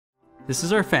This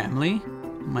is our family.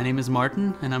 My name is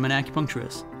Martin, and I'm an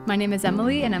acupuncturist. My name is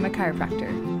Emily, and I'm a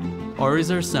chiropractor. Ori's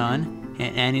our son,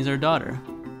 and Annie's our daughter.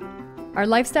 Our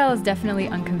lifestyle is definitely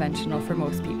unconventional for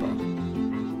most people.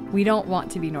 We don't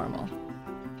want to be normal.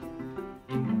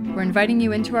 We're inviting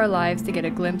you into our lives to get a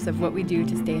glimpse of what we do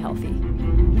to stay healthy.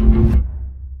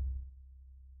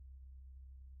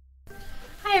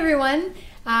 Hi everyone!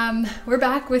 We're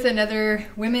back with another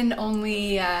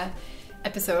women-only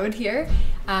episode here.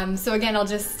 So again, I'll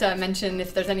just mention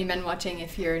if there's any men watching,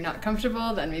 if you're not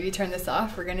comfortable, then maybe turn this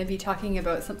off. We're going to be talking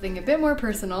about something a bit more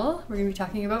personal. We're going to be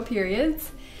talking about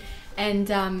periods. And,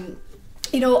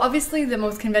 you know, obviously the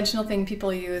most conventional thing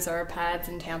people use are pads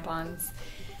and tampons,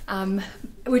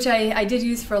 which I did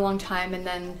use for a long time, and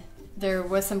then there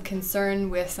was some concern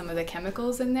with some of the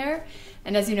chemicals in there.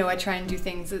 And as you know, I try and do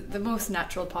things the most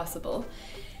natural possible.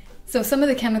 So some of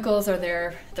the chemicals are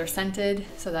they're scented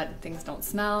so that things don't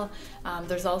smell.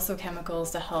 There's also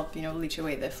chemicals to help, you know, leach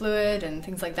away the fluid and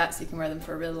things like that so you can wear them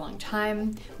for a really long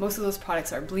time. Most of those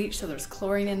products are bleached, so there's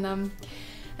chlorine in them.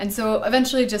 And so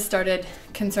eventually it just started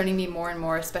concerning me more and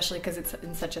more, especially because it's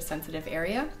in such a sensitive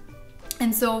area.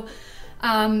 And so,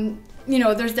 you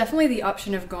know, there's definitely the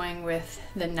option of going with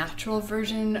the natural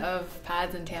version of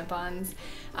pads and tampons,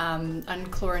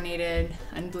 unchlorinated,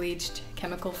 unbleached,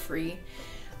 chemical-free.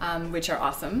 Which are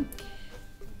awesome.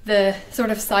 The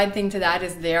sort of side thing to that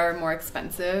is they are more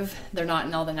expensive. They're not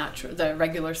in all the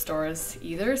regular stores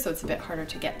either, so it's a bit harder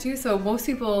to get to. So most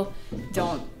people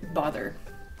don't bother,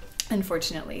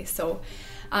 unfortunately. So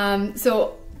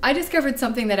I discovered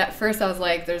something that at first I was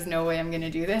like, there's no way I'm gonna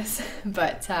do this,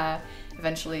 but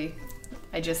eventually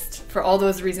I just, for all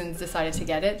those reasons, decided to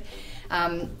get it.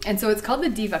 And so it's called the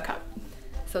Diva Cup.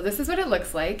 So this is what it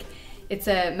looks like. It's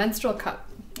a menstrual cup.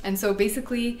 And so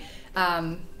basically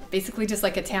just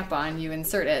like a tampon, you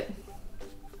insert it,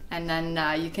 and then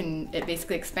it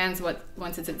basically expands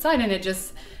once it's inside, and it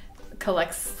just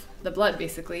collects the blood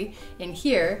basically in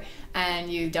here,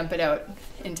 and you dump it out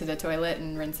into the toilet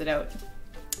and rinse it out.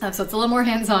 So it's a little more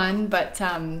hands-on, but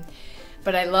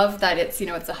I love that it's, you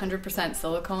know, it's 100%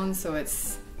 silicone, so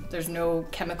there's no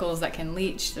chemicals that can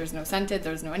leach, there's no scented,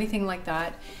 there's no anything like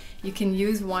that. You can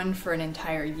use one for an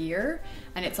entire year,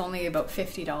 and it's only about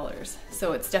 $50.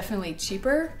 So it's definitely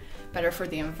cheaper, better for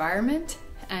the environment,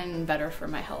 and better for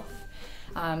my health.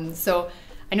 So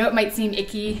I know it might seem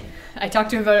icky. I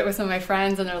talked about it with some of my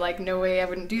friends, and they're like, no way, I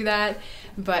wouldn't do that.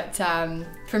 But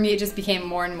for me, it just became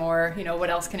more and more, you know, what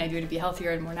else can I do to be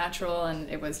healthier and more natural? And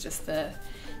it was just the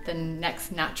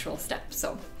next natural step.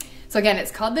 So again, it's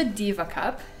called the Diva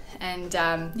Cup. And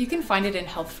you can find it in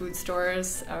health food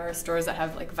stores or stores that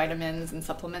have like vitamins and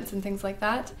supplements and things like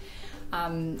that.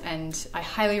 And I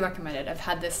highly recommend it. I've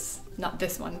had this, not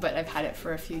this one, but I've had it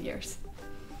for a few years.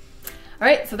 All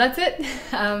right, so that's it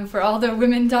for all the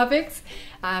women topics.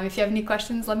 If you have any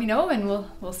questions, let me know, and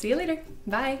we'll see you later.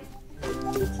 Bye.